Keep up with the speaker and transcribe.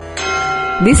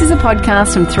This is a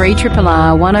podcast from 3RRR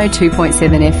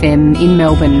 102.7 FM in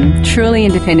Melbourne, truly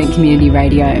independent community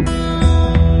radio.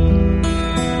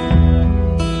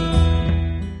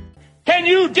 Can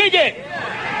you dig it?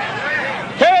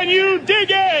 Can you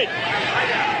dig it?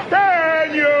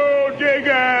 Can you dig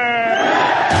it?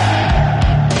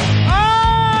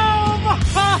 Oh,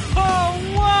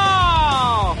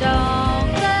 wow!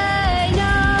 Don't they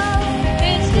know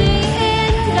it's the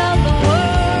end of the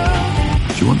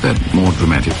world? Do you want that more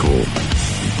dramatic or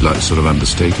like sort of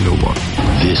understated or what?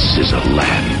 This is a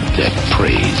land that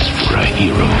prays for a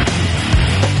hero.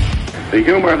 The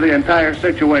humor of the entire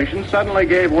situation suddenly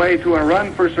gave way to a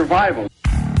run for survival.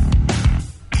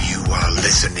 You are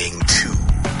listening to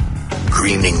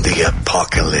Greening the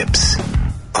Apocalypse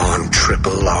on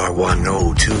Triple R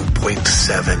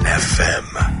 102.7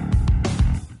 FM.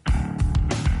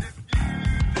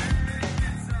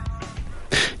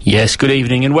 Yes, good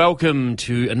evening and welcome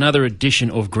to another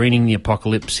edition of Greening the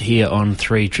Apocalypse here on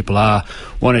 3RRR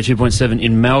 102.7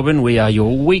 in Melbourne. We are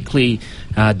your weekly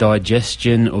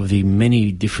digestion of the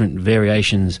many different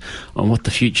variations on what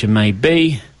the future may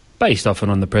be, based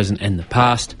often on the present and the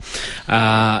past.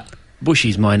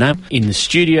 Bushy's my name. In the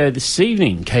studio this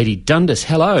evening, Katie Dundas,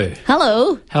 hello.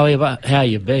 Hello. How are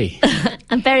you be?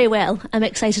 I'm very well. I'm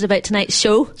excited about tonight's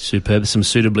show. Superb. Some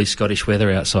suitably Scottish weather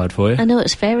outside for you. I know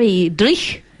it's very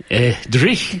drich.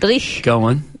 Drich. Drich. Go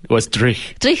on. What's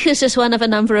drich? Drich is just one of a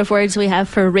number of words we have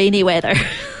for rainy weather.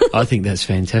 I think that's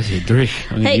fantastic.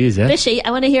 Drich. I'm going to use that. Bishy,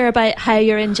 I want to hear about how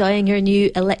you're enjoying your new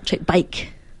electric bike.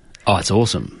 Oh, it's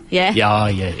awesome. Yeah? Yeah,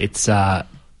 It's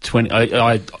 20...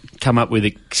 I come up with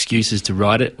excuses to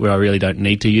ride it where I really don't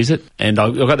need to use it. And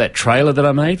I've got that trailer that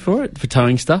I made for it, for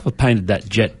towing stuff. I painted that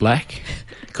jet black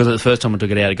because the first time I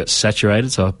took it out, it got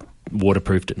saturated, so I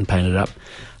waterproofed it and painted it up.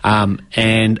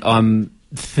 And I'm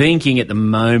thinking at the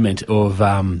moment of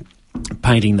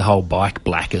painting the whole bike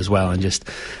black as well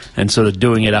and sort of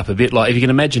doing it up a bit. Like, if you can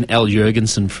imagine Al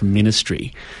Jurgensen from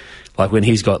Ministry, like when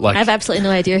he's got like... I've absolutely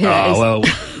no idea who that is. Oh, well,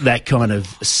 that kind of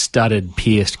studded,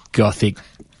 pierced, gothic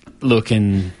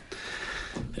looking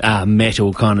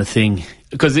metal kind of thing.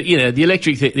 Because, you know, the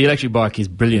electric bike is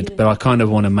brilliant, but I kind of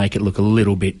want to make it look a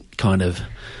little bit kind of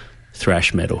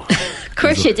thrash metal. Of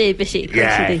course you do, Bishy. Of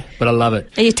course you do. But I love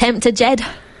it. Are you tempted, Jed?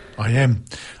 I am.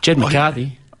 Jed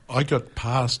McCarthy. I got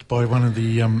passed by one of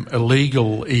the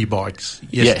illegal e-bikes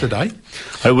yesterday. Yeah.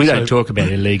 Oh, we don't talk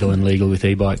about illegal and legal with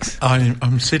e-bikes.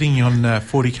 I'm sitting on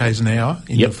 40 k's an hour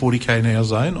in the 40 k an hour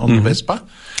zone on the Vespa,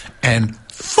 and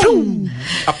boom,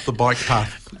 up the bike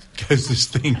path goes this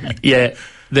thing. Yeah,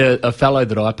 a fellow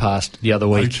that I passed the other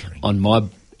week on my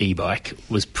e-bike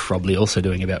was probably also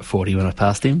doing about 40 when I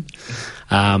passed him,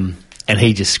 and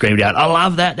he just screamed out, "I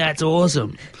love that! That's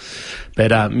awesome!"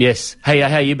 But yes, hey,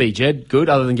 how you be, Jed? Good,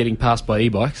 other than getting passed by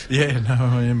e-bikes? Yeah,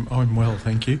 no, I'm well,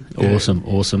 thank you.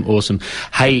 Awesome.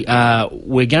 Hey,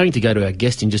 we're going to go to our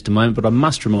guest in just a moment, but I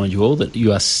must remind you all that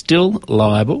you are still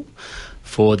liable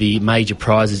for the major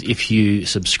prizes if you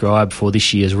subscribe for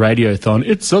this year's Radiothon.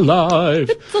 It's alive!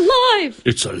 It's alive!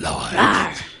 It's alive!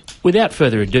 Arr. Without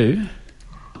further ado,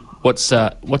 what's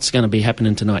going to be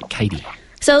happening tonight, Katie?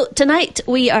 So tonight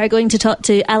we are going to talk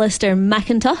to Alistair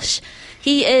McIntosh.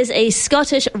 He is a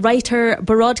Scottish writer,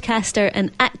 broadcaster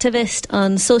and activist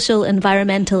on social,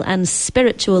 environmental and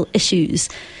spiritual issues.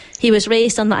 He was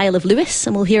raised on the Isle of Lewis,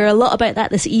 and we'll hear a lot about that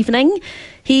this evening.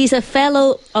 He's a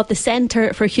fellow of the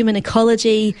Centre for Human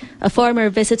Ecology, a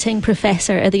former visiting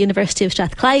professor at the University of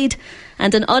Strathclyde,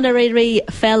 and an honorary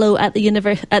fellow at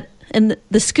in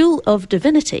the School of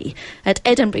Divinity at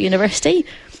Edinburgh University.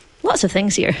 Lots of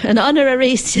things here. An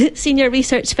honorary senior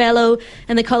research fellow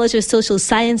in the College of Social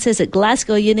Sciences at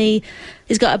Glasgow Uni.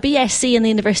 He's got a BSc in the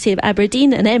University of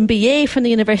Aberdeen, an MBA from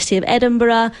the University of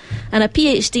Edinburgh, and a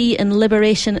PhD in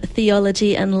Liberation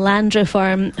Theology and Land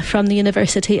Reform from the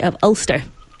University of Ulster.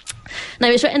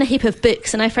 Now, he's written a heap of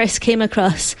books, and I first came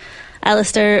across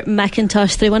Alistair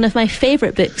McIntosh through one of my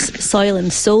favourite books, Soil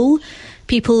and Soul,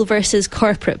 People versus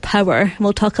Corporate Power. And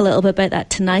we'll talk a little bit about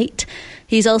that tonight.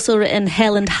 He's also written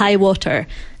Hell and High Water,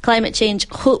 Climate Change,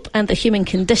 Hope and the Human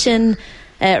Condition,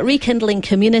 Rekindling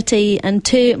Community, and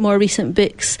two more recent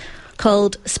books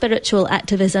called Spiritual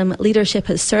Activism, Leadership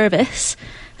as Service,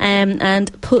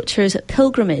 and Poacher's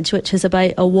Pilgrimage, which is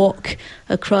about a walk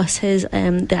across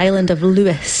the island of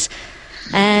Lewis.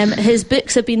 His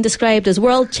books have been described as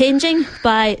world-changing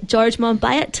by George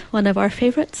Monbiot, one of our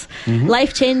favourites,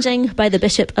 life-changing by the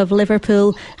Bishop of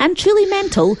Liverpool, and truly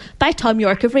mental by Tom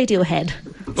York of Radiohead.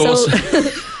 Awesome.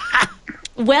 So,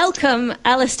 welcome,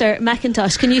 Alistair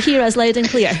McIntosh. Can you hear us loud and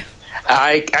clear?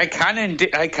 I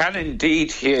can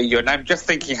indeed hear you, and I'm just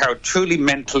thinking how truly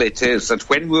mental it is that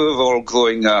when we were all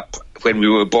growing up, when we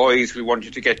were boys, we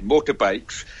wanted to get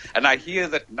motorbikes, and I hear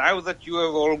that now that you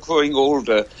are all growing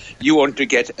older, you want to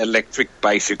get electric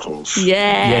bicycles.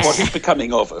 Yes. What is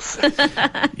becoming of us?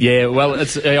 Yeah, well,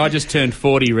 I just turned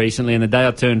 40 recently, and the day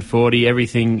I turned 40,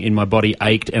 everything in my body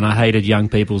ached, and I hated young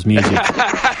people's music.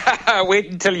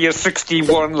 Wait until you're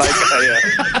 61 like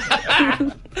I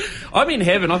am. I'm in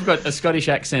heaven. I've got a Scottish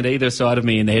accent either side of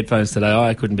me in the headphones today.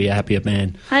 I couldn't be a happier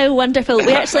man. How wonderful.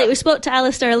 We spoke to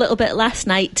Alistair a little bit last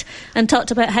night and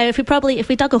talked about how if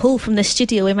we dug a hole from the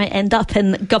studio, we might end up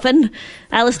in Govan.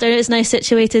 Alistair is now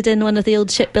situated in one of the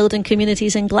old shipbuilding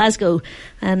communities in Glasgow,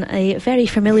 and a very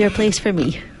familiar place for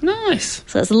me. Nice.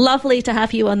 So it's lovely to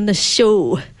have you on the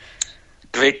show.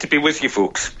 Great to be with you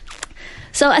folks.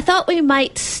 So I thought we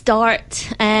might start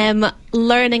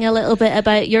learning a little bit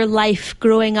about your life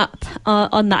growing up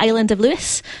on the island of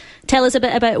Lewis. Tell us a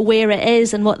bit about where it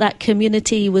is and what that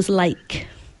community was like.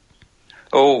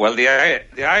 Oh, well, the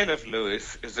Isle of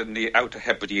Lewis is in the Outer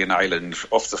Hebridean Islands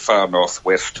off the far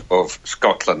northwest of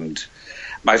Scotland.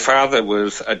 My father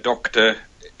was a doctor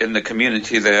in the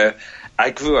community there.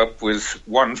 I grew up with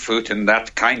one foot in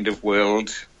that kind of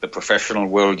world, the professional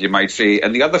world, you might say,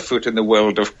 and the other foot in the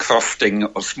world of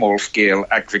crofting or small-scale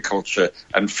agriculture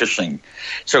and fishing.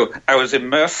 So I was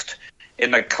immersed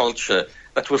in a culture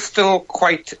that was still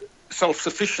quite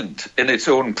self-sufficient in its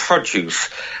own produce,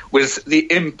 with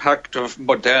the impact of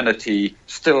modernity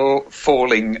still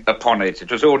falling upon it.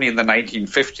 It was only in the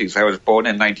 1950s, I was born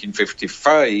in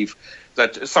 1955,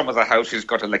 that some of the houses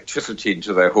got electricity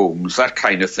into their homes, that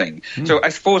kind of thing. So I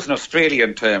suppose in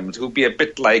Australian terms, it would be a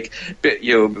bit like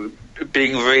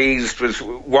being raised with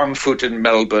one foot in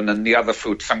Melbourne and the other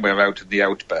foot somewhere out in the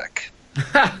outback.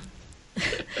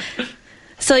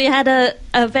 So you had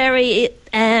a very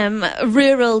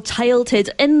rural childhood.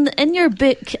 In your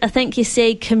book, I think you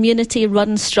say community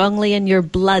runs strongly in your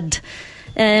blood.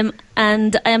 And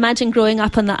I imagine growing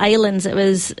up on the islands, it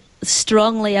was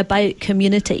strongly about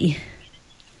community.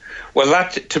 Well,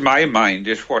 that, to my mind,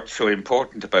 is what's so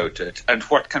important about it, and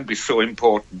what can be so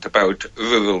important about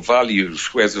rural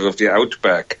values, whether of the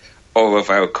outback or of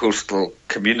our coastal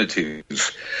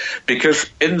communities. Because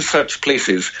in such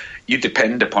places, you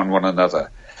depend upon one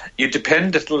another. You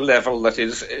depend at a level that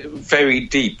is very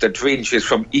deep, that ranges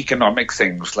from economic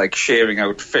things like sharing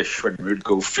out fish when we'd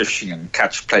go fishing and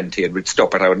catch plenty, and we'd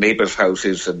stop at our neighbours'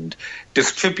 houses and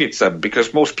distribute them,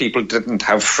 because most people didn't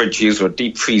have fridges or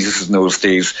deep freezers in those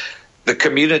days. The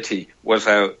community was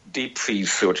our deep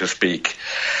freeze, so to speak.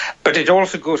 But it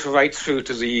also goes right through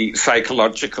to the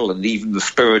psychological and even the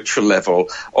spiritual level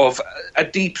of a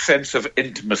deep sense of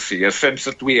intimacy, a sense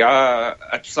that we are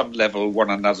at some level one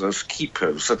another's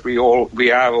keepers, that we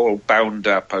are all bound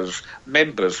up as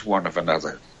members one of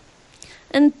another.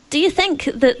 And do you think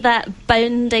that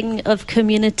bounding of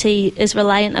community is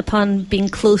reliant upon being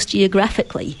close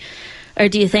geographically? Or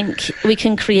do you think we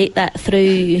can create that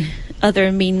through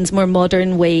other means, more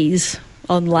modern ways,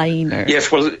 online? Or?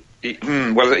 Yes, well,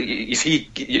 you see,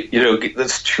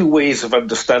 there's two ways of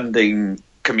understanding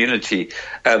community.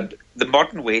 The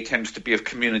modern way tends to be of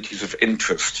communities of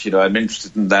interest. I'm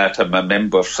interested in that. I'm a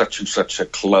member of such and such a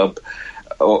club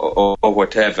or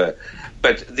whatever.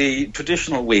 But the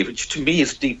traditional way, which to me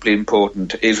is deeply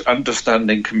important, is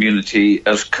understanding community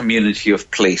as community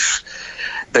of place,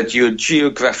 that you're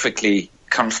geographically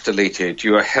constellated,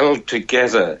 you are held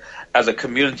together as a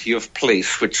community of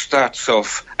place, which starts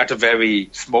off at a very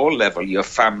small level, your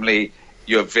family,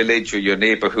 your village or your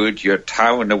neighbourhood, your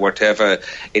town or whatever.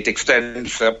 It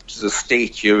extends up to the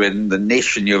state you're in, the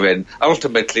nation you're in.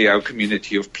 Ultimately, our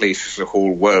community of place is the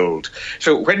whole world.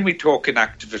 So when we talk in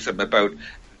activism about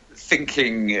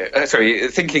thinking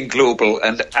global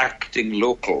and acting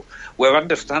local, we're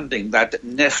understanding that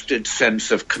nested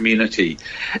sense of community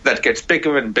that gets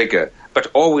bigger and bigger, but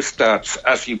always starts,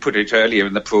 as you put it earlier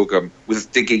in the programme,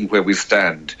 with digging where we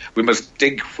stand. We must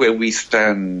dig where we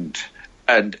stand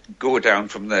and go down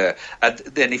from there. And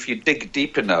then if you dig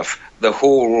deep enough, the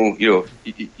whole,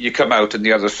 you come out on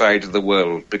the other side of the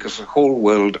world, because the whole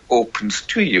world opens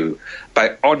to you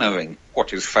by honouring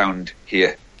what is found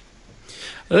here.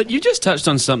 You just touched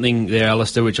on something there,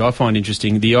 Alistair, which I find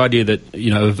interesting, the idea that,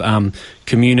 of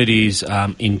communities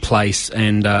in place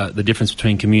and the difference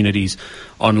between communities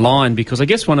online, because I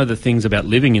guess one of the things about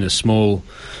living in a small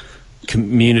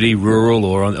community, rural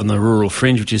or on the rural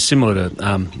fringe, which is similar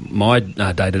to my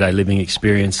day-to-day living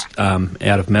experience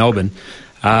out of Melbourne,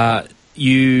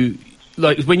 you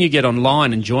like when you get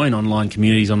online and join online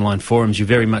communities, online forums, you're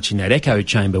very much in that echo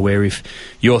chamber where if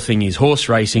your thing is horse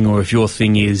racing, or if your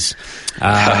thing is,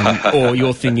 or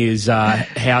your thing is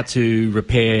how to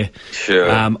repair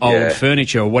old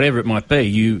furniture or whatever it might be,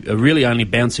 you are really only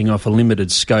bouncing off a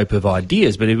limited scope of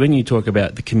ideas. But when you talk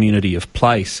about the community of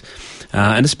place,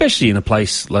 and especially in a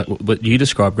place like what you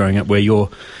described growing up, where your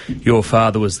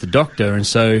father was the doctor, and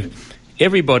so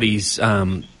everybody's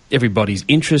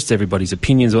interests, everybody's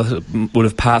opinions would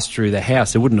have passed through the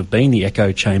house. There wouldn't have been the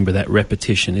echo chamber, that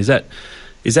repetition. Is that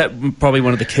probably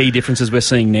one of the key differences we're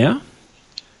seeing now?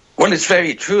 Well, it's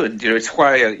very true, and it's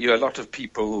why a lot of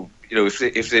people,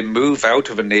 if they move out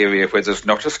of an area where there's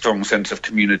not a strong sense of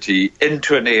community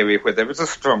into an area where there is a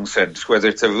strong sense, whether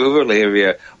it's a rural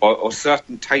area or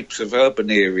certain types of urban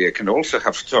area can also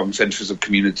have strong senses of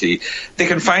community, they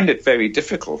can find it very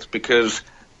difficult because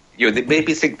they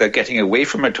maybe think they're getting away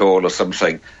from it all or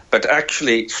something, but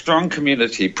actually strong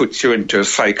community puts you into a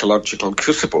psychological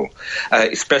crucible,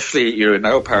 especially in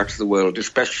our part of the world,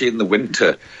 especially in the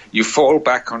winter. You fall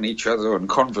back on each other and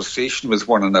conversation with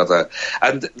one another,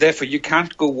 and therefore you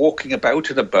can't go walking about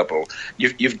in a bubble.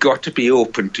 You've got to be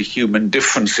open to human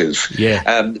differences.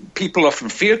 Yeah. People often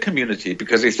fear community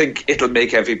because they think it'll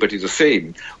make everybody the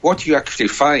same. What you actually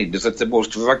find is that the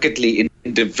most ruggedly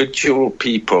individual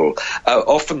people are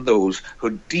often those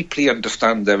who deeply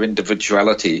understand their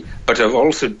individuality, but are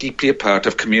also deeply a part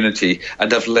of community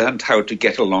and have learned how to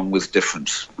get along with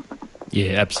difference.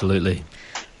 Yeah, absolutely.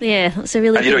 Yeah, that's a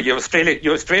really. And, your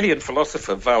Australian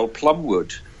philosopher Val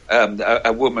Plumwood,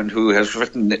 a woman who has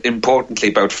written importantly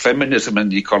about feminism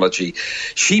and ecology,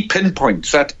 she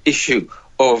pinpoints that issue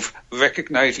of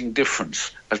recognising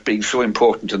difference as being so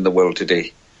important in the world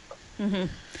today. Mm-hmm.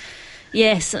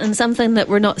 Yes, and something that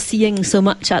we're not seeing so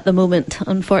much at the moment,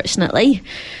 unfortunately.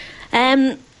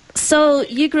 So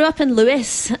you grew up in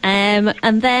Lewis, and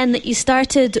then you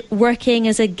started working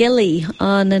as a gillie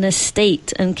on an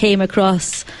estate and came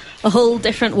across a whole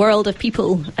different world of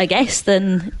people, I guess,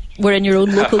 than were in your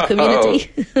own local community.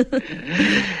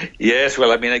 Yes,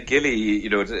 well, I mean, a gillie,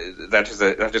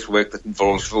 that is work that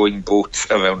involves rowing boats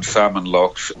around salmon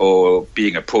lochs or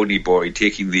being a pony boy,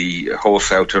 taking the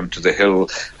horse out onto the hill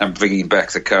and bringing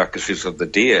back the carcasses of the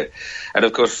deer. And,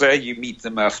 of course, there you meet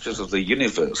the masters of the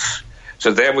universe.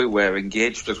 So there we were,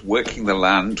 engaged with working the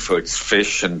land for its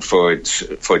fish and for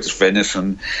its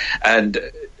venison, and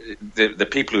the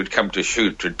people who'd come to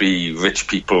shoot would be rich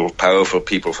people, powerful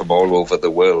people from all over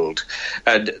the world.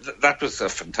 And that was a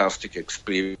fantastic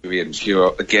experience.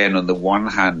 Again, on the one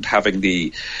hand, having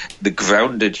the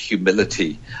grounded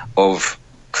humility of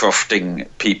crofting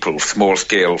people,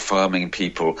 small-scale farming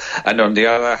people, and on the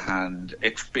other hand,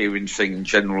 experiencing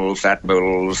generals,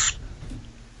 admirals,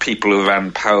 people who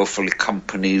ran powerful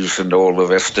companies and all the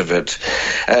rest of it,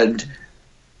 and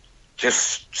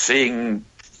just seeing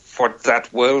what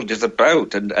that world is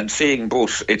about and seeing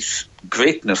both its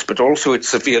greatness but also its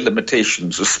severe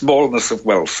limitations, the smallness of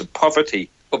wealth, the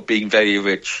poverty of being very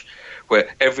rich,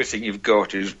 where everything you've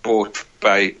got is bought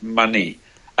by money,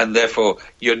 and therefore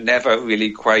you're never really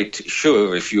quite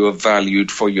sure if you are valued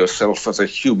for yourself as a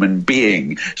human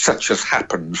being, such as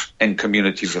happens in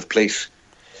communities of place.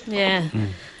 Yeah.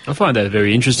 I find that a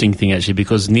very interesting thing, actually,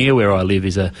 because near where I live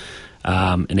is an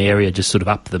area just sort of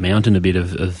up the mountain a bit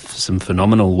of some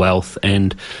phenomenal wealth,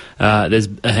 and there's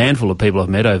a handful of people I've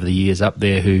met over the years up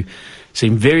there who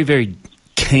seem very, very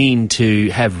keen to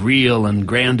have real and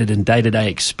grounded and day-to-day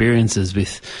experiences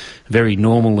with very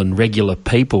normal and regular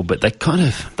people, but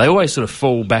they always sort of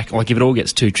fall back, like if it all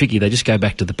gets too tricky, they just go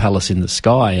back to the palace in the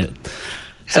sky.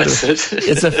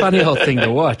 It's a funny old thing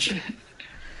to watch.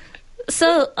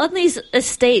 So, on these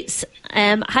estates,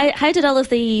 how did all of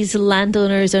these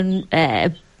landowners and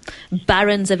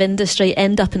barons of industry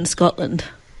end up in Scotland?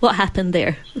 What happened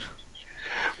there?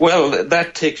 Well,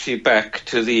 that takes you back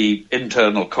to the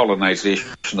internal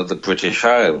colonisation of the British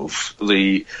Isles,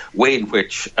 the way in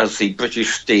which, as the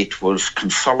British state was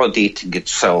consolidating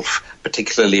itself,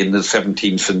 particularly in the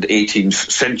 17th and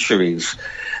 18th centuries,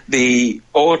 the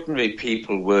ordinary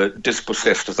people were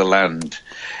dispossessed of the land,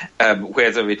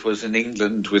 whether it was in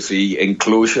England with the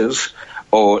enclosures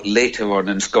or later on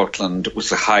in Scotland with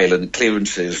the Highland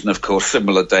clearances, and of course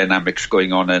similar dynamics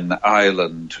going on in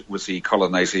Ireland with the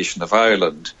colonisation of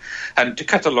Ireland. And to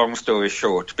cut a long story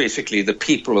short, basically the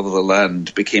people of the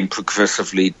land became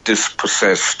progressively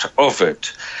dispossessed of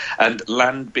it, and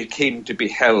land became to be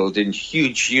held in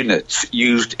huge units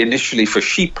used initially for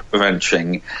sheep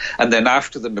ranching, and then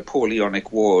after the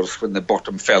Napoleonic Wars, when the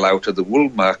bottom fell out of the wool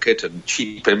market and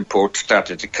cheap imports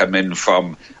started to come in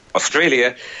from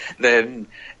Australia, then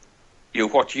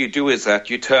what you do is that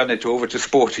you turn it over to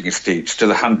sporting estates, to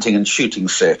the hunting and shooting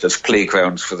set as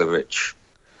playgrounds for the rich.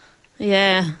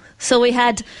 Yeah. So we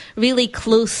had really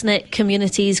close-knit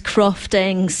communities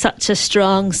crofting such a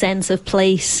strong sense of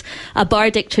place, a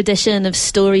bardic tradition of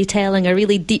storytelling, a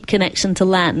really deep connection to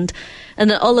land. And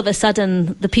then all of a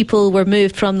sudden, the people were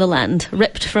moved from the land,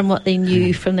 ripped from what they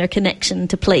knew, from their connection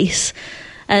to place.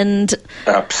 And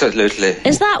absolutely.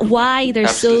 Is that why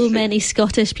there's so many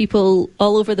Scottish people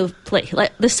all over the place?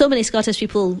 Like, there's so many Scottish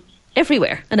people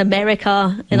everywhere, in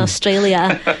America, in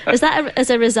Australia. Is that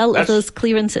as a result of those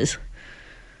clearances?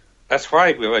 That's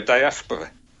why we were a diaspora.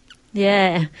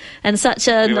 Yeah, and such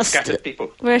a... We were scattered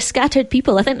people. We're a scattered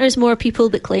people. I think there's more people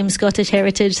that claim Scottish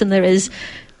heritage than there is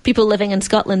people living in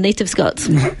Scotland, native Scots.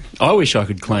 I wish I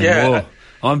could claim more.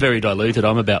 I'm very diluted.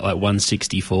 I'm about like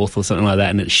 164th or something like that,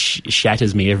 and it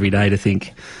shatters me every day to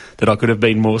think that I could have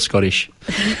been more Scottish.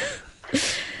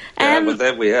 Well,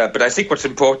 there we are. But I think what's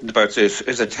important about this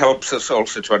is it helps us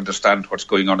also to understand what's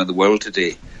going on in the world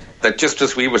today. That just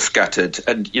as we were scattered,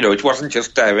 and, it wasn't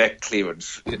just direct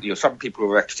clearance. Some people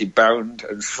were actually bound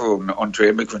and thrown onto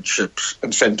immigrant ships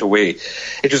and sent away.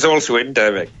 It was also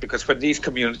indirect, because when these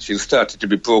communities started to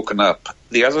be broken up,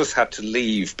 the others had to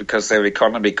leave because their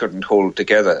economy couldn't hold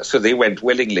together. So they went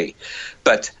willingly.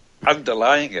 But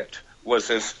underlying it was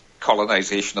this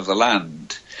colonization of the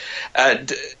land.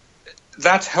 And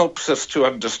that helps us to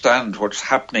understand what's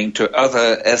happening to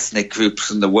other ethnic groups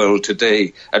in the world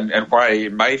today, and why,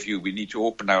 in my view, we need to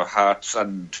open our hearts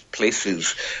and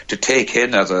places to take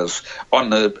in others on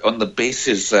the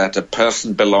basis that a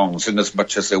person belongs in as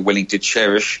much as they're willing to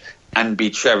cherish and be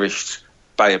cherished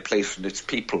by a place and its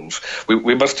peoples.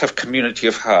 We must have community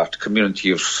of heart,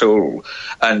 community of soul,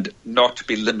 and not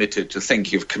be limited to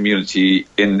thinking of community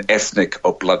in ethnic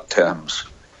or blood terms.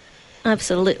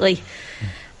 Absolutely.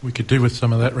 We could do with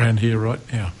some of that round here right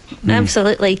now.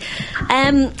 Absolutely.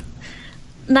 Now,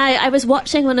 I was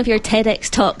watching one of your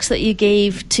TEDx talks that you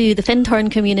gave to the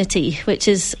Findhorn community, which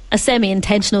is a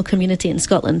semi-intentional community in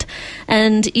Scotland,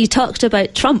 and you talked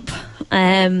about Trump,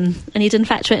 and you'd in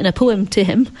fact written a poem to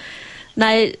him.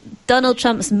 Now, Donald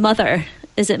Trump's mother,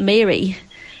 is it Mary?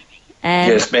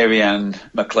 Yes, Mary Ann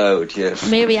MacLeod, yes.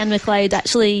 Mary Ann MacLeod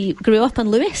actually grew up on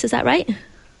Lewis, is that right?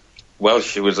 Well,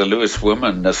 she was a Lewis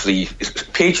woman, as the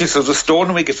pages of the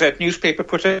Stornoway Gazette newspaper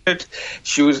put it.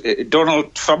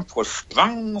 Donald Trump was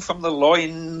sprung from the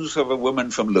loins of a woman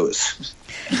from Lewis.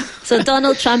 So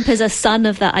Donald Trump is a son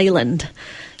of the island.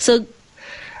 So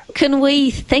can we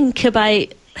think about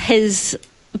his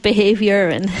behaviour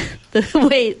and the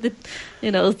way,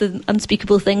 the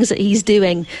unspeakable things that he's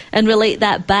doing, and relate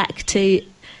that back to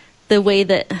the way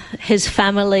that his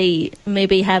family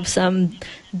maybe have some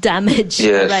damage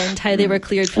around how they were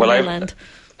cleared from their land?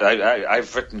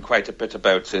 I've written quite a bit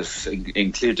about this,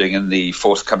 including in the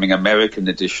forthcoming American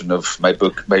edition of my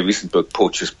recent book,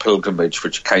 Poacher's Pilgrimage,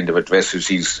 which kind of addresses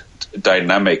these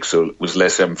dynamics, so with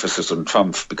less emphasis on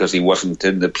Trump, because he wasn't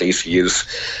in the place he is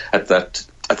at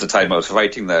the time I was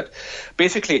writing that.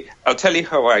 Basically, I'll tell you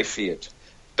how I see it.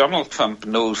 Donald Trump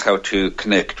knows how to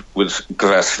connect with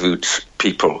grassroots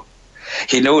people.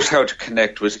 He knows how to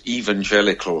connect with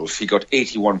evangelicals. He got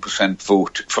 81%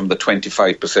 vote from the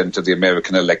 25% of the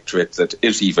American electorate that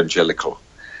is evangelical.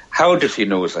 How does he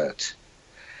know that?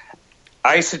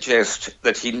 I suggest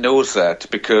that he knows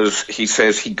that because he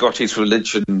says he got his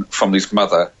religion from his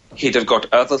mother. He'd have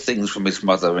got other things from his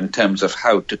mother in terms of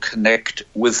how to connect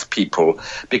with people,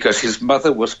 because his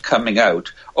mother was coming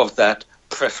out of that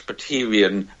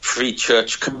Presbyterian Free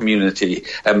Church community,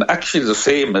 actually the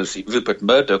same as Rupert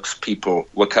Murdoch's people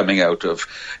were coming out of.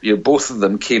 Both of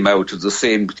them came out of the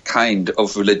same kind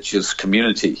of religious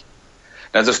community.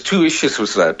 Now, there's two issues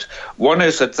with that. One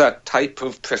is that type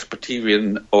of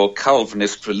Presbyterian or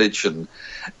Calvinist religion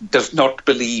does not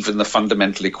believe in the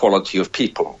fundamental equality of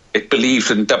people. It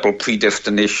believes in double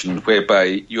predestination,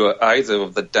 whereby you are either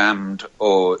of the damned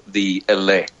or the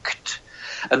elect.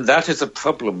 And that is a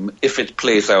problem if it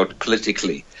plays out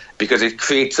politically, because it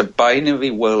creates a binary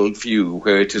worldview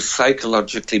where it is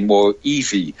psychologically more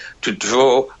easy to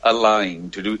draw a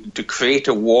line, to create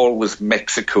a wall with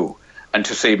Mexico, and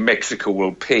to say Mexico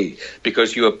will pay,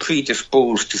 because you are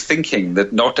predisposed to thinking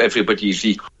that not everybody is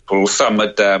equal, some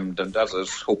are damned and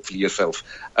others, hopefully yourself,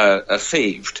 are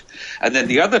saved. And then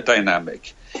the other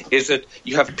dynamic is that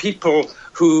you have people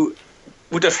who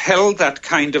would have held that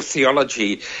kind of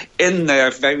theology in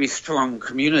their very strong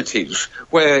communities,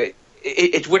 where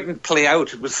it wouldn't play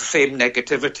out with the same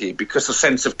negativity because the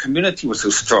sense of community was so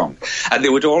strong. And they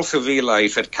would also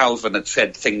realise that Calvin had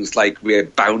said things like, we're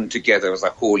bound together as a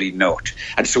holy knot,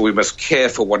 and so we must care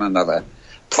for one another.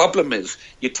 Problem is,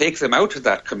 you take them out of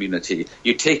that community,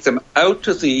 you take them out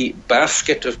of the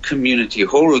basket of community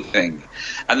holding,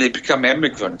 and they become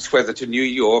immigrants, whether to New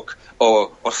York or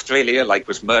Australia, like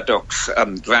was Murdoch's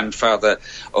grandfather,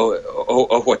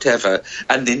 or whatever,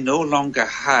 and they no longer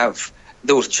have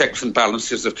those checks and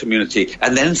balances of community,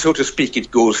 and then, so to speak,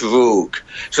 it goes rogue.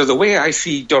 So the way I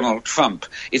see Donald Trump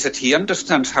is that he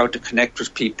understands how to connect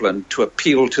with people and to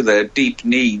appeal to their deep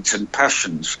needs and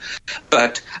passions,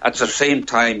 but at the same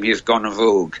time he has gone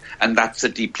rogue, and that's a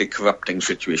deeply corrupting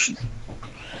situation.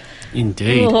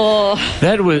 Indeed. Oh.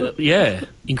 That was,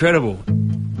 incredible.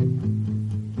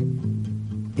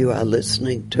 You are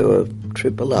listening to a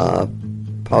Triple R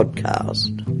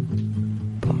podcast.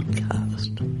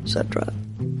 Is that right?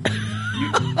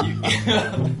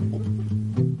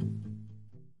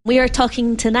 We are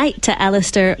talking tonight to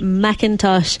Alistair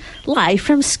McIntosh, live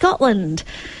from Scotland.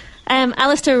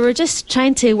 Alistair, we're just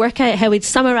trying to work out how we'd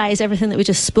summarise everything that we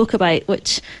just spoke about,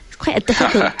 which is quite a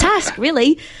difficult task,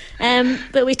 really.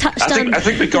 But we touched on... I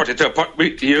think we got it to a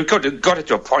point. You got it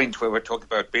to a point where we're talking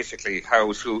about basically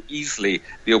how so easily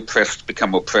the oppressed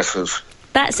become oppressors.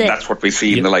 That's it. That's what we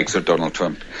see in the likes of Donald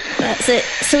Trump. That's it.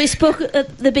 So we spoke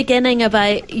at the beginning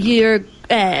about your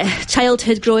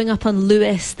childhood growing up on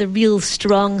Lewis, the real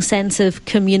strong sense of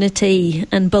community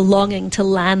and belonging to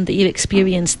land that you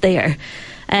experienced there.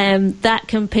 That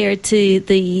compared to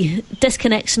the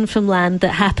disconnection from land that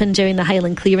happened during the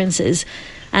Highland clearances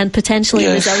and potentially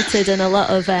resulted in a lot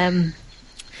of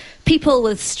people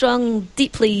with strong,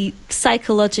 deeply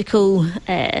psychological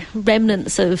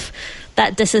remnants of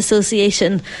that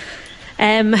disassociation.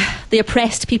 The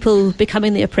oppressed people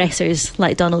becoming the oppressors,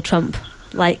 like Donald Trump,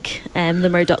 like the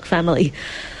Murdoch family,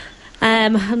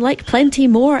 and like plenty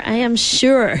more, I am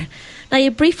sure. Now,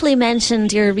 you briefly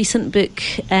mentioned your recent book,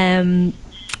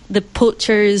 The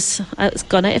Poacher's... It's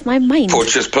gone out of my mind.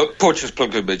 Poacher's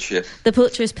Pilgrimage, yeah. The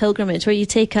Poacher's Pilgrimage, where you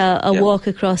take a walk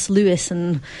across Lewis.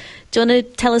 And do you want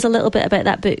to tell us a little bit about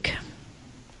that book?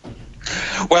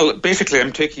 Well, basically,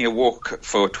 I'm taking a walk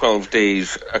for 12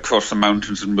 days across the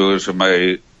mountains and moors of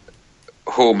my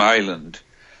home island,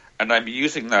 and I'm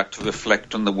using that to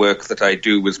reflect on the work that I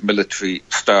do with military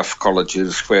staff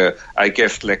colleges, where I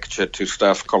guest lecture to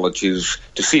staff colleges,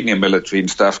 to senior military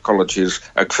and staff colleges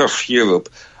across Europe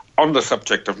on the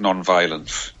subject of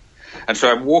non-violence. And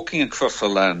so I'm walking across the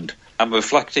land. I'm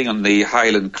reflecting on the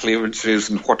Highland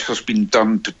clearances and what has been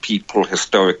done to people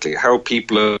historically, how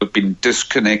people have been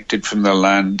disconnected from the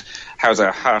land, how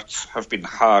their hearts have been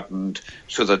hardened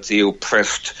so that the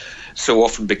oppressed so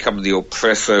often become the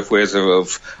oppressor, whether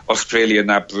of Australian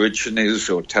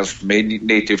Aborigines or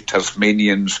native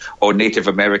Tasmanians or Native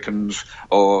Americans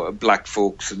or black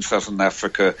folks in Southern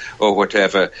Africa or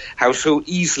whatever, how so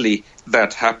easily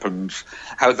that happens,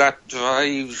 how that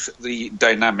drives the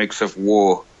dynamics of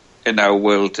war in our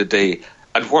world today,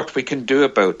 and what we can do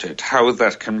about it, how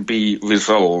that can be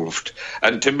resolved.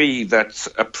 And to me, that's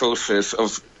a process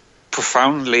of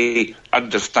profoundly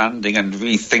understanding and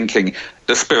rethinking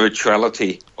the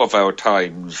spirituality of our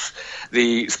times,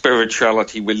 the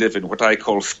spirituality we live in, what I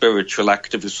call spiritual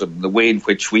activism, the way in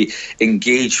which we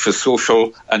engage for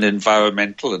social and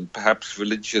environmental and perhaps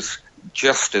religious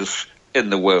justice in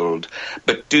the world,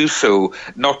 but do so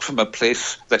not from a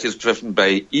place that is driven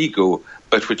by ego,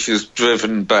 but which is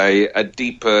driven by a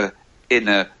deeper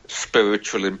inner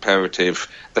spiritual imperative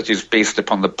that is based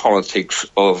upon the politics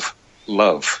of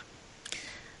love.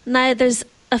 Now, there's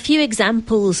a few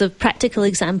practical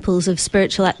examples of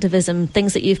spiritual activism,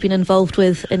 things that you've been involved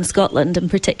with in Scotland in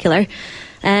particular.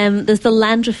 There's the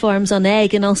land reforms on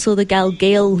Egg and also the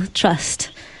Galgale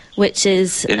Trust, which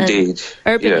is an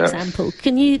urban example.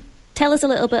 Can you tell us a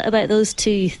little bit about those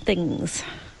two things?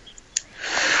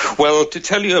 Well, to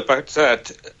tell you about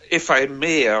that, if I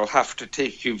may, I'll have to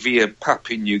take you via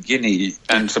Papua New Guinea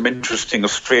and some interesting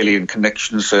Australian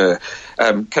connections there.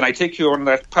 Can I take you on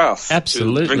that path?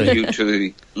 Absolutely. To bring you to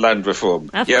the land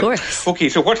reform? Of course. Okay,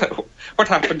 so what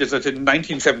happened is that in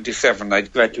 1977 I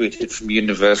graduated from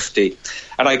university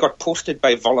and I got posted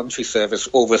by voluntary service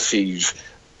overseas.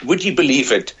 Would you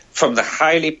believe it? From the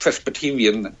highly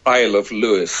Presbyterian Isle of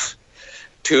Lewis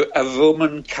to a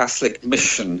Roman Catholic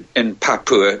mission in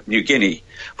Papua New Guinea,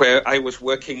 where I was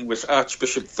working with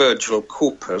Archbishop Virgil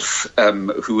Copus,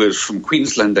 who is from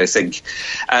Queensland, I think,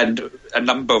 and a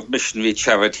number of missionary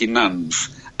charity nuns.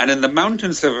 And in the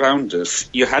mountains around us,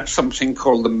 you had something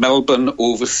called the Melbourne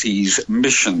Overseas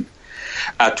Mission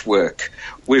at work,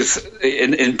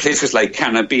 in places like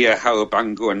Canabia,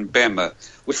 Haobango and Bema,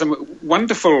 with some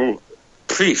wonderful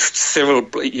priests,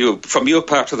 from your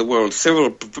part of the world, Cyril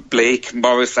Blake,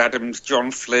 Morris Adams, John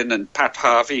Flynn and Pat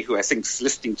Harvey, who I think is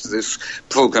listening to this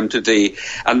programme today,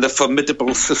 and the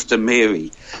formidable Sister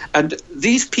Mary. And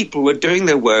these people were doing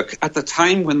their work at the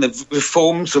time when the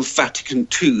reforms of Vatican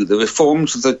II, the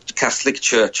reforms of the Catholic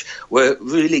Church, were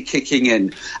really kicking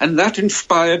in. And that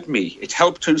inspired me. It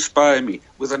helped to inspire me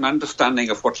with an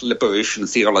understanding of what liberation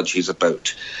theology is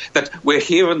about. That we're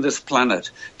here on this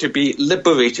planet to be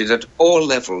liberated at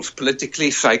all levels,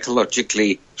 politically,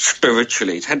 psychologically,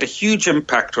 spiritually. It had a huge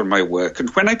impact on my work.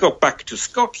 And when I got back to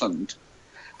Scotland,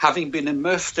 having been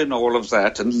immersed in all of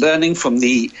that and learning from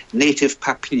the native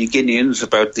Papua New Guineans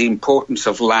about the importance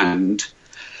of land,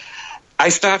 I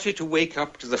started to wake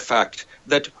up to the fact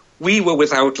that we were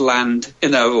without land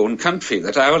in our own country,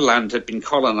 that our land had been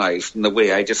colonized in the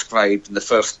way I described in the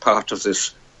first part of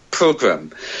this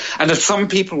program. And that some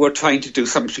people were trying to do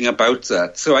something about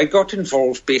that. So I got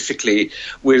involved basically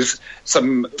with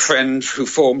some friends who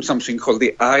formed something called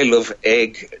the Isle of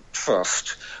Egg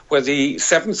Trust, where the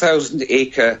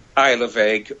 7,000-acre Isle of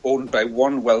Egg, owned by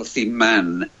one wealthy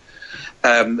man,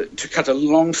 to cut a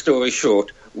long story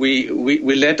short, we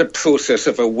led a process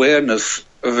of awareness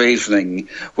raising,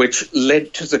 which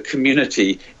led to the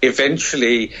community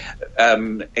eventually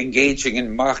engaging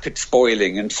in market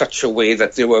spoiling in such a way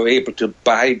that they were able to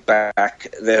buy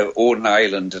back their own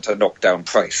island at a knockdown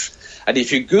price. And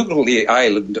if you Google the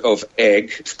island of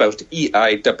Egg, spelled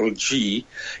E-I-G-G,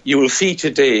 you will see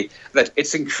today that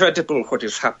it's incredible what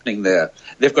is happening there.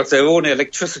 They've got their own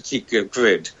electricity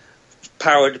grid,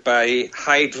 powered by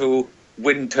hydro,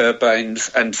 wind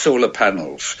turbines and solar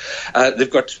panels.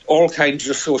 They've got all kinds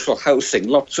of social housing,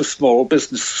 lots of small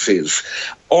businesses,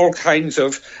 all kinds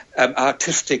of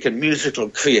artistic and musical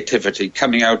creativity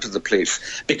coming out of the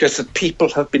place because the people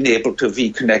have been able to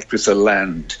reconnect with the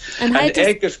land. And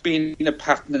Egg has been a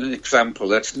pattern and an example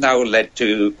that's now led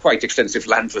to quite extensive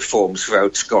land reforms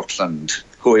throughout Scotland,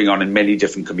 going on in many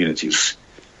different communities.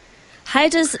 How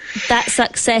does that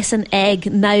success in Egg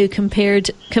now compare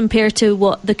to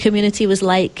what the community was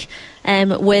like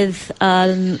with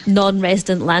a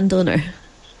non-resident landowner?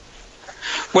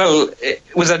 Well,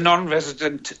 with a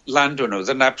non-resident landowner, with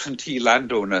an absentee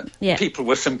landowner, people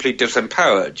were simply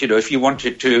disempowered. You know, if you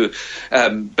wanted to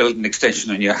build an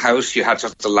extension on your house, you had to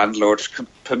have the landlord's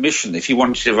permission. If you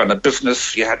wanted to run a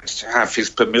business, you had to have his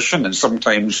permission, and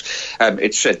sometimes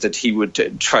it said that he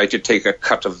would try to take a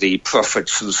cut of the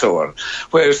profits and so on.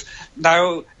 Whereas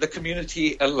now the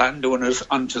community are landowners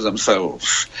unto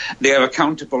themselves. They are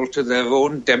accountable to their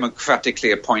own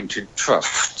democratically appointed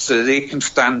trust, so they can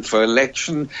stand for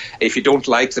election. If you don't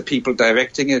like the people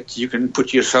directing it, you can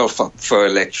put yourself up for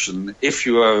election if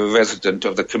you are a resident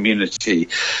of the community.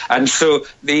 And so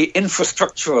the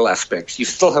infrastructural aspects, you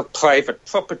still have private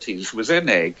properties within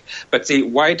Egg, but the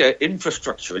wider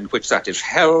infrastructure in which that is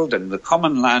held and the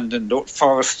common land and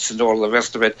forests and all the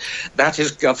rest of it, that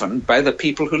is governed by the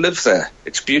people who live there.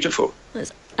 It's beautiful.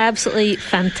 It's absolutely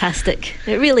fantastic.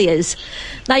 It really is.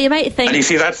 Now you might think, and you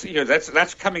see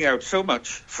that's coming out so much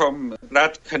from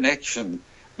that connection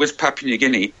with Papua New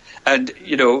Guinea. And,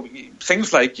 you know,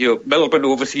 things like your Melbourne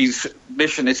Overseas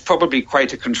Mission, it's probably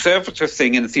quite a conservative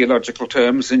thing in theological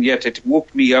terms, and yet it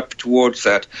woke me up towards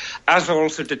that, as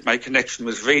also did my connection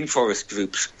with rainforest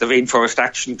groups, the Rainforest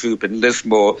Action Group in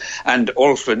Lismore, and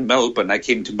also in Melbourne. I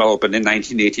came to Melbourne in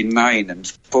 1989 and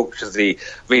spoke to the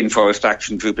Rainforest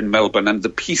Action Group in Melbourne and the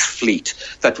Peace Fleet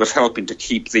that was helping to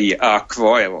keep the Ark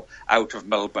Royal out of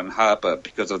Melbourne Harbour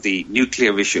because of the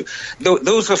nuclear issue.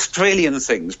 Those Australian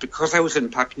things, because I was in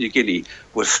Papua New Guinea,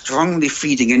 were strongly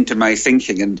feeding into my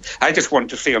thinking. And I just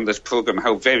want to say on this programme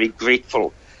how very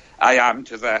grateful I am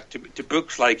to that, to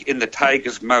books like In the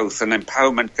Tiger's Mouth, an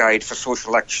empowerment guide for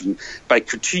social action by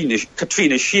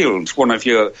Katrina Shields, one of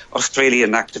your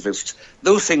Australian activists.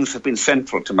 Those things have been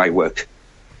central to my work.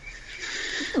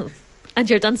 Oh, and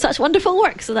you've done such wonderful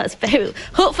work, so that's very...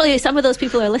 Hopefully some of those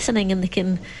people are listening and they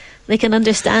can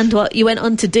understand what you went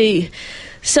on to do.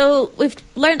 So we've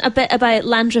learnt a bit about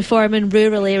land reform in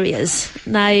rural areas.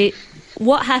 Now,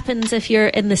 what happens if you're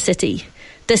in the city,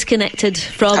 disconnected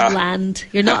from land?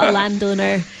 You're not a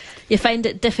landowner. You find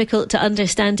it difficult to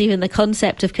understand even the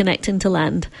concept of connecting to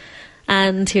land.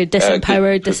 And you're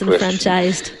disempowered,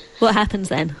 disenfranchised. What happens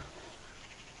then?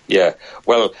 Yeah,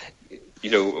 well, you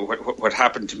know, what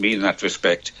happened to me in that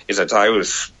respect is that I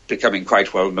was becoming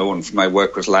quite well known for my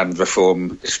work with land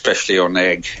reform, especially on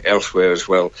Egg, elsewhere as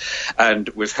well, and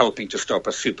was helping to stop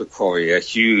a super quarry, a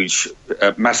huge,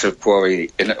 massive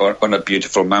quarry on a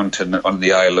beautiful mountain on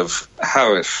the Isle of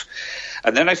Harris.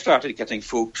 And then I started getting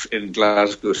folks in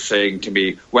Glasgow saying to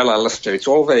me, well, Alistair, it's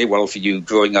all very well for you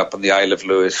growing up on the Isle of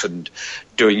Lewis and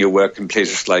doing your work in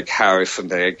places like Harris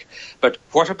and Egg, but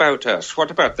what about us?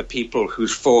 What about the people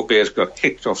whose forebears got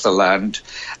kicked off the land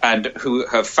and who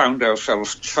have found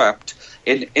ourselves trapped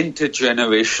in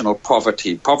intergenerational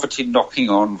poverty knocking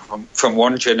on from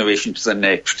one generation to the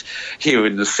next here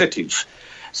in the cities?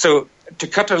 So, to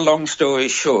cut a long story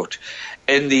short,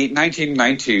 in the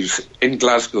 1990s in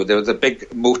Glasgow, there was a big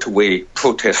motorway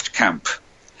protest camp.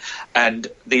 And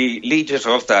the leaders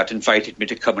of that invited me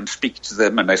to come and speak to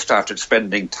them, and I started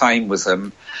spending time with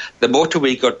them. The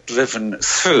motorway got driven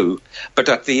through, but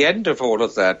at the end of all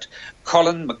of that,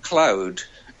 Colin MacLeod,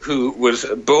 who was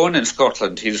born in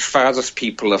Scotland, his father's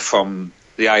people are from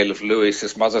the Isle of Lewis,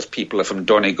 his mother's people are from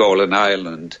Donegal in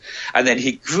Ireland, and then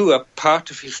he grew up part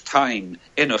of his time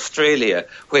in Australia,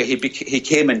 where he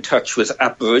came in touch with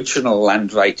Aboriginal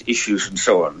land right issues and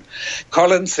so on.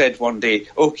 Colin said one day,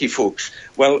 "Okay, folks,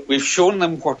 well, we've shown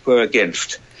them what we're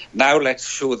against. Now let's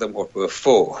show them what we're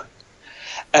for."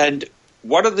 And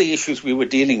one of the issues we were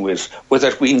dealing with was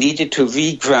that we needed to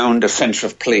reground a sense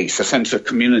of place, a sense of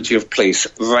community of place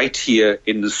right here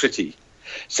in the city.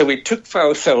 So we took for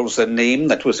ourselves a name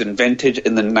that was invented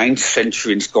in the 9th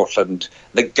century in Scotland,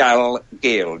 the Gal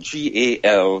Gael,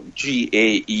 Galgael,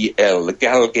 the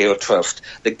Gal Gael Trust.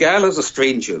 The Gal are the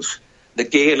strangers, the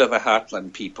Gael are the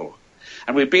heartland people.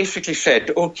 And we basically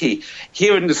said, okay,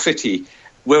 here in the city,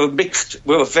 we're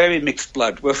a very mixed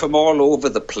blood. We're from all over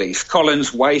the place.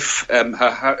 Colin's wife,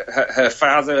 her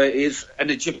father is an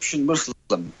Egyptian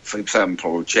Muslim, for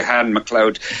example. Jehan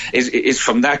MacLeod is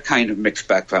from that kind of mixed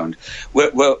background.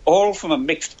 We're all from a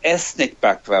mixed ethnic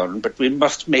background, but we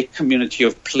must make community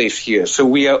of place here. So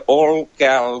we are all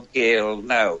Gal Gael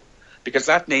now, because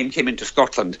that name came into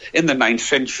Scotland in the 9th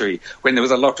century when there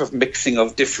was a lot of mixing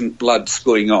of different bloods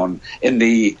going on in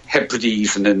the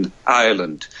Hebrides and in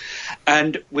Ireland.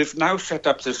 And we've now set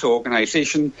up this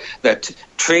organisation that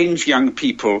trains young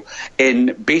people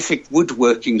in basic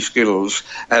woodworking skills,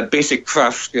 basic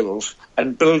craft skills,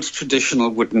 and builds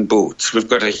traditional wooden boats. We've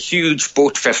got a huge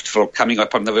boat festival coming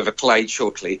up on the River Clyde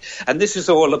shortly, and this is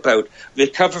all about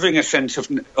recovering a sense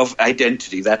of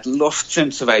identity, that lost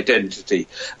sense of identity,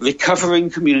 recovering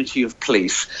community of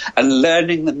place, and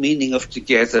learning the meaning of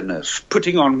togetherness,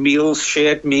 putting on meals,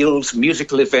 shared meals,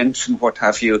 musical events, and what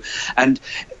have you, and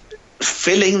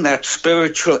filling that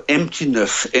spiritual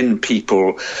emptiness in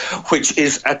people, which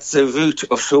is at the root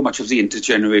of so much of the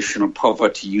intergenerational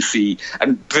poverty you see,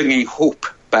 and bringing hope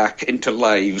back into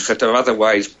lives that are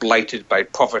otherwise blighted by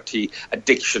poverty,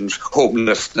 addictions,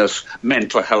 homelessness,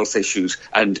 mental health issues,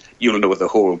 and you'll know the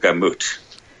whole gamut.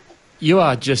 You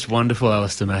are just wonderful,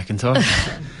 Alistair McIntosh.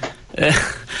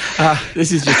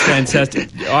 This is just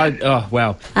fantastic.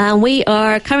 Wow. And we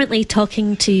are currently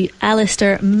talking to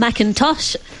Alistair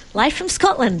McIntosh, live from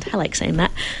Scotland. I like saying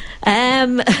that.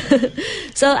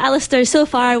 So, Alistair, so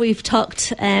far we've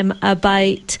talked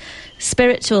about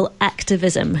spiritual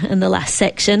activism in the last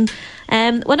section.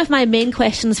 One of my main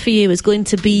questions for you is going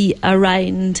to be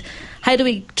around how do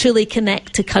we truly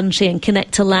connect to country and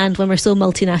connect to land when we're so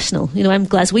multinational? You know, I'm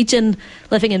Glaswegian,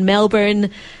 living in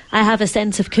Melbourne. I have a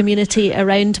sense of community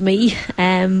around me,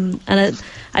 and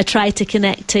I try to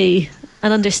connect to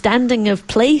an understanding of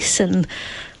place and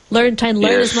try and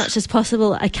learn as much as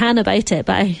possible I can about it.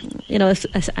 But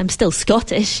I'm still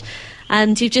Scottish,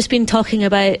 and you've just been talking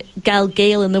about Gal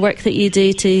Gael and the work that you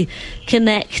do to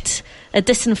connect a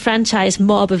disenfranchised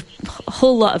mob of a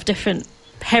whole lot of different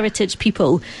heritage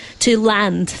people to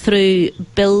land through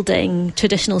building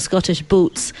traditional Scottish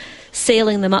boats,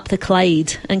 sailing them up the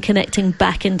Clyde and connecting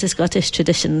back into Scottish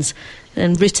traditions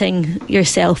and rooting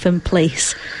yourself in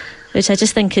place, which I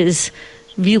just think is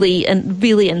really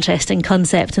interesting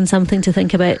concept and something to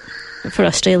think about for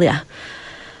Australia.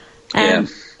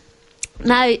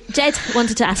 Now, Jed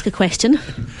wanted to ask a question.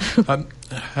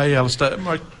 Hey, Alistair.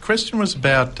 My question was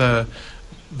about the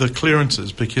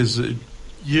clearances, because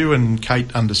you and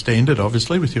Kate understand it,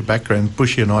 obviously, with your background.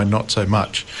 Bushy and I not so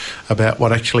much about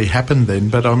what actually happened then.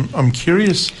 But I'm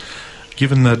curious,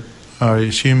 given that I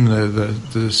assume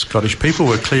the Scottish people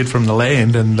were cleared from the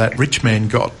land, and that rich man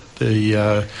got the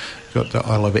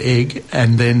Isle of Egg,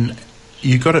 and then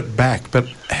you got it back. But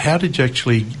how did you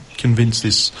actually convince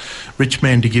this rich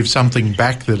man to give something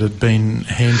back that had been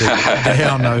handed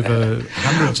down over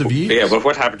hundreds of years? Yeah, well,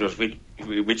 what happened was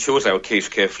we chose our case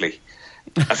carefully.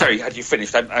 Sorry, had you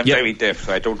finished? I'm very deaf,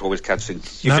 so I don't always catch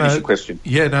things. You finished the question?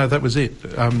 Yeah, no, that was it.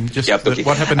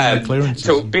 What happened in the clearances?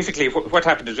 So basically, what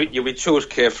happened is we chose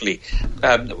carefully.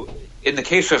 In the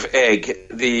case of Egg,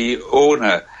 the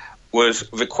owner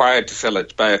was required to sell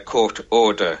it by a court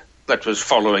order. that was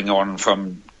following on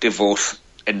from divorce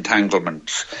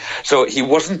entanglements. So he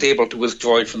wasn't able to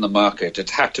withdraw it from the market. It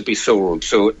had to be sold.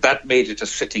 So that made it a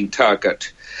sitting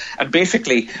target. And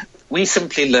basically, we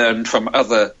simply learned from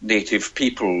other native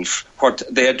peoples what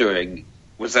they're doing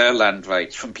with their land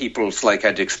rights from peoples like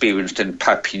I'd experienced in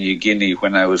Papua New Guinea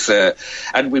when I was there.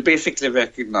 And we basically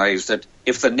recognized that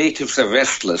if the natives are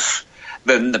restless,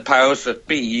 then the powers that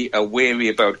be are wary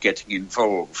about getting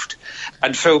involved.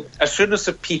 And so as soon as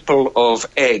the people of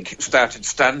Egg started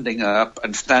standing up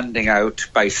and standing out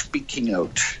by speaking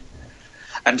out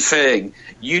and saying,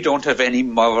 you don't have any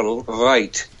moral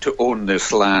right to own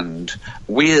this land.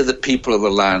 We're the people of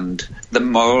the land. The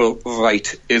moral right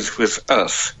is with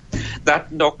us.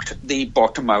 That knocked the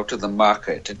bottom out of the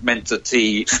market. It meant that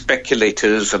the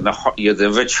speculators and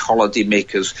the rich holiday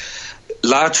makers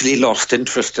largely lost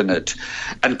interest in it,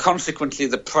 and consequently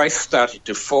the price started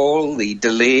to fall.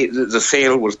 The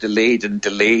sale was delayed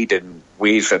in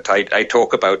ways that I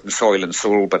talk about in Soil and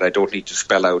Soul, but I don't need to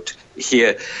spell out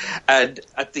here. And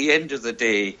at the end of the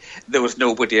day, there was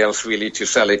nobody else really to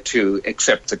sell it to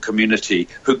except the community,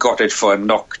 who got it for a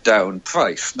knockdown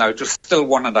price. Now, it was still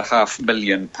 £1.5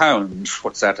 million.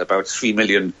 What's that, about 3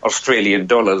 million Australian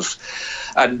dollars?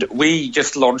 And we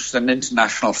just launched an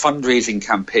international fundraising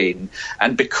campaign.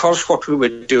 And because what we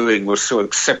were doing was so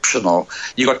exceptional,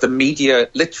 you got the media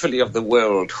literally of the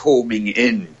world homing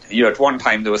in. At one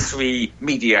time there were 3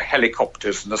 media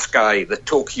helicopters in the sky, the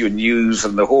Tokyo News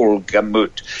and the whole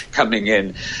gamut coming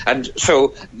in. And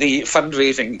so the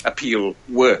fundraising appeal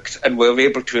worked, and we were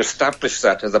able to establish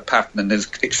that as a pattern and as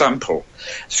example.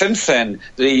 Since then,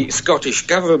 the Scottish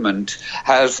government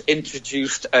has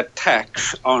introduced a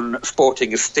tax on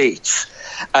sporting estates,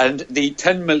 and the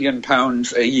 £10 million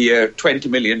a year, $20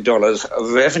 million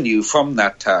of revenue from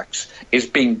that tax is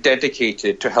being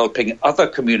dedicated to helping other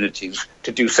communities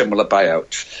to do similar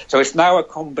buyouts. So it's now a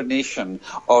combination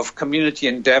of community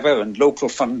endeavour and local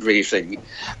fundraising,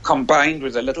 combined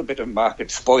with a little bit of market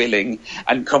spoiling,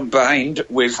 and combined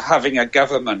with having a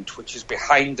government which is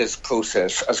behind this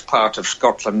process as part of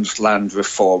Scotland's land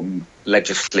reform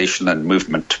legislation and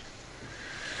movement.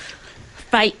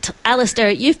 Right, Alistair,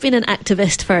 you've been an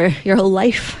activist for your whole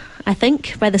life, I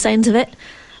think, by the sounds of it.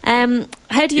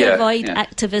 How do you avoid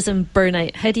activism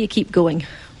burnout? How do you keep going?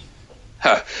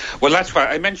 Well, that's why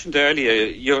I mentioned earlier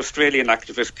your Australian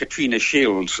activist Katrina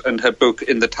Shields and her book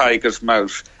In the Tiger's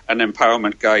Mouth, An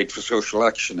Empowerment Guide for Social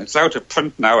Action. It's out of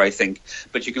print now, I think,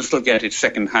 but you can still get it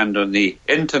secondhand on the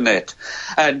internet.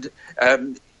 And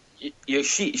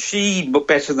she,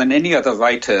 better than any other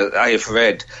writer I have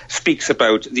read, speaks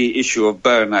about the issue of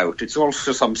burnout. It's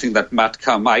also something that Matt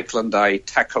Carmichael and I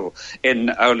tackle in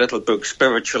our little book,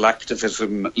 Spiritual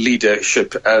Activism,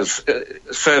 Leadership as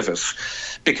Service.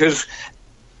 Because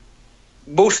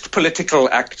most political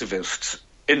activists,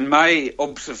 in my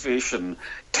observation,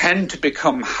 tend to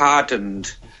become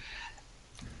hardened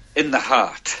in the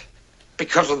heart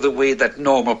because of the way that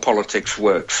normal politics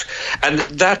works. And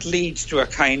that leads to a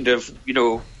kind of,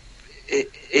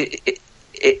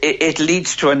 it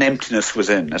leads to an emptiness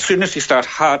within. As soon as you start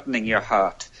hardening your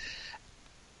heart,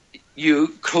 you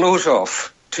close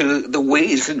off to the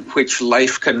ways in which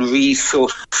life can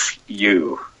resource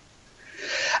you.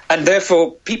 And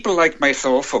therefore, people like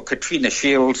myself or Katrina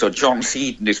Shields or John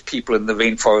Seed and his people in the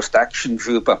Rainforest Action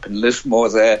Group up in Lismore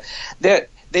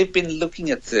they've been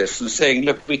looking at this and saying,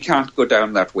 look, we can't go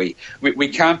down that way. We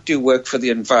can't do work for the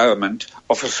environment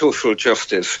or for social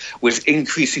justice with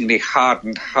increasingly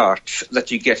hardened hearts that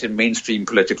you get in mainstream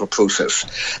political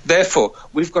process. Therefore,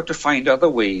 we've got to find other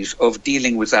ways of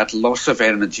dealing with that loss of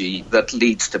energy that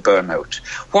leads to burnout.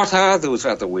 What are those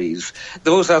other ways?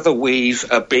 Those other ways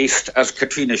are based, as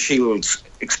Katrina Shields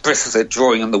expresses it,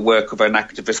 drawing on the work of an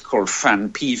activist called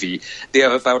Fran Peavy. They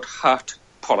are about heart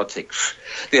politics.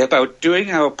 They're about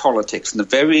doing our politics in a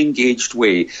very engaged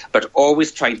way, but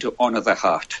always trying to honour the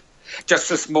heart. Just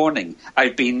this morning,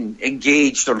 I've been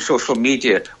engaged on social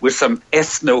media with some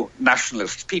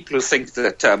ethno-nationalists, people who think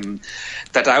that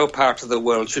our part of the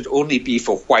world should only be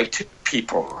for white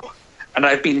people. And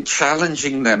I've been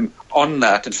challenging them on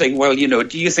that and saying, well,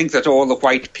 do you think that all the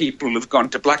white people who've gone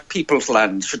to black people's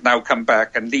lands should now come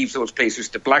back and leave those places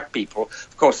to black people?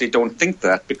 Of course, they don't think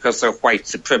that because they're white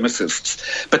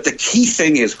supremacists. But the key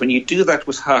thing is when you do that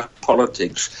with heart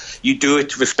politics, you do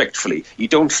it respectfully. You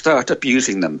don't start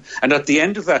abusing them. And at the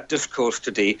end of that discourse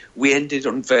today, we ended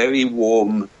on very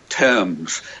warm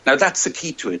terms. Now, that's the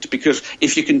key to it, because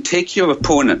if you can take your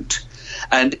opponent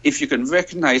and if you can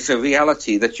recognize the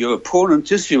reality that your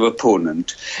opponent is your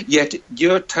opponent, yet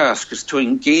your task is to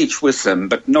engage with them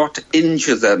but not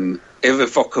injure them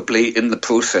irrevocably in the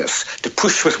process, to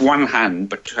push with one hand,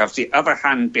 but to have the other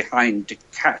hand behind to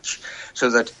catch so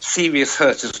that serious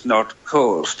hurt is not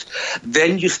caused.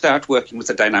 Then you start working with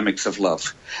the dynamics of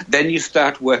love. Then you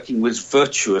start working with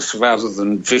virtuous rather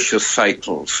than vicious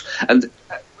cycles. And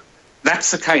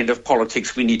that's the kind of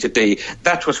politics we need today.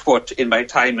 That was what, in my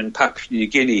time in Papua New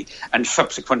Guinea and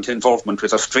subsequent involvement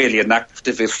with Australian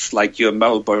activists like your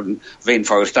Melbourne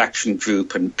Rainforest Action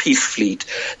Group and Peace Fleet,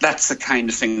 that's the kind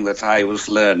of thing that I was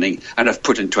learning and have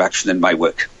put into action in my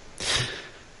work.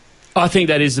 I think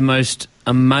that is the most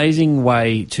amazing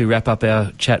way to wrap up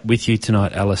our chat with you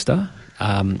tonight, Alistair.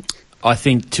 I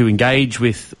think to engage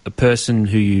with a person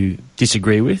who you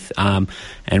disagree with and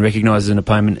recognise as an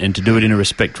opponent and to do it in a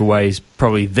respectful way is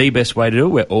probably the best way to do it.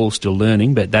 We're all still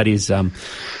learning, but that is, I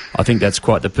think that's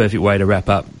quite the perfect way to wrap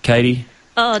up. Katie?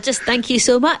 Oh, just thank you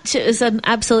so much. It was an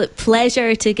absolute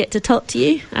pleasure to get to talk to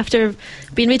you after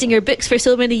being reading your books for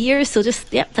so many years. So just,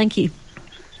 thank you.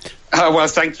 Well,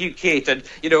 thank you, Kate. And,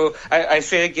 I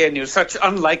say again, you're such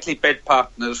unlikely bed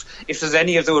partners. If there's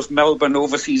any of those Melbourne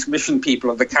Overseas Mission people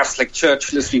of the Catholic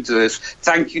Church listening to this,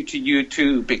 thank you to you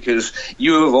too, because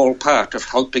you're all part of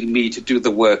helping me to do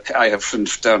the work I have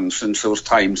since done since those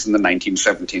times in the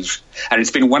 1970s. And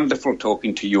it's been wonderful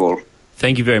talking to you all.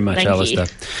 Thank you very much, Thank Alistair.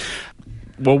 you.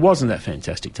 Well, wasn't that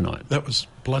fantastic tonight? That was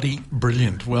bloody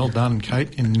brilliant. Well done,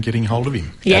 Kate, in getting hold of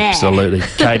him. Yeah. Absolutely.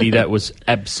 Katie, that was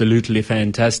absolutely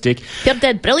fantastic. You're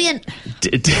dead brilliant.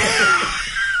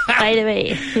 By the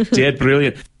way. Dead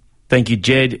brilliant. Thank you,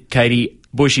 Jed. Katie,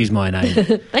 Bush is my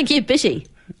name. Thank you, Bushy.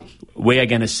 We are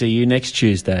going to see you next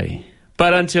Tuesday.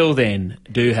 But until then,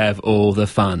 do have all the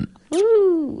fun.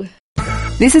 Woo.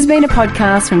 This has been a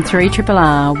podcast from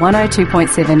 3RRR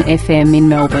 102.7 FM in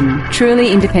Melbourne.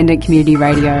 Truly independent community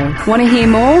radio. Want to hear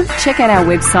more? Check out our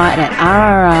website at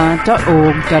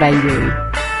rrr.org.au.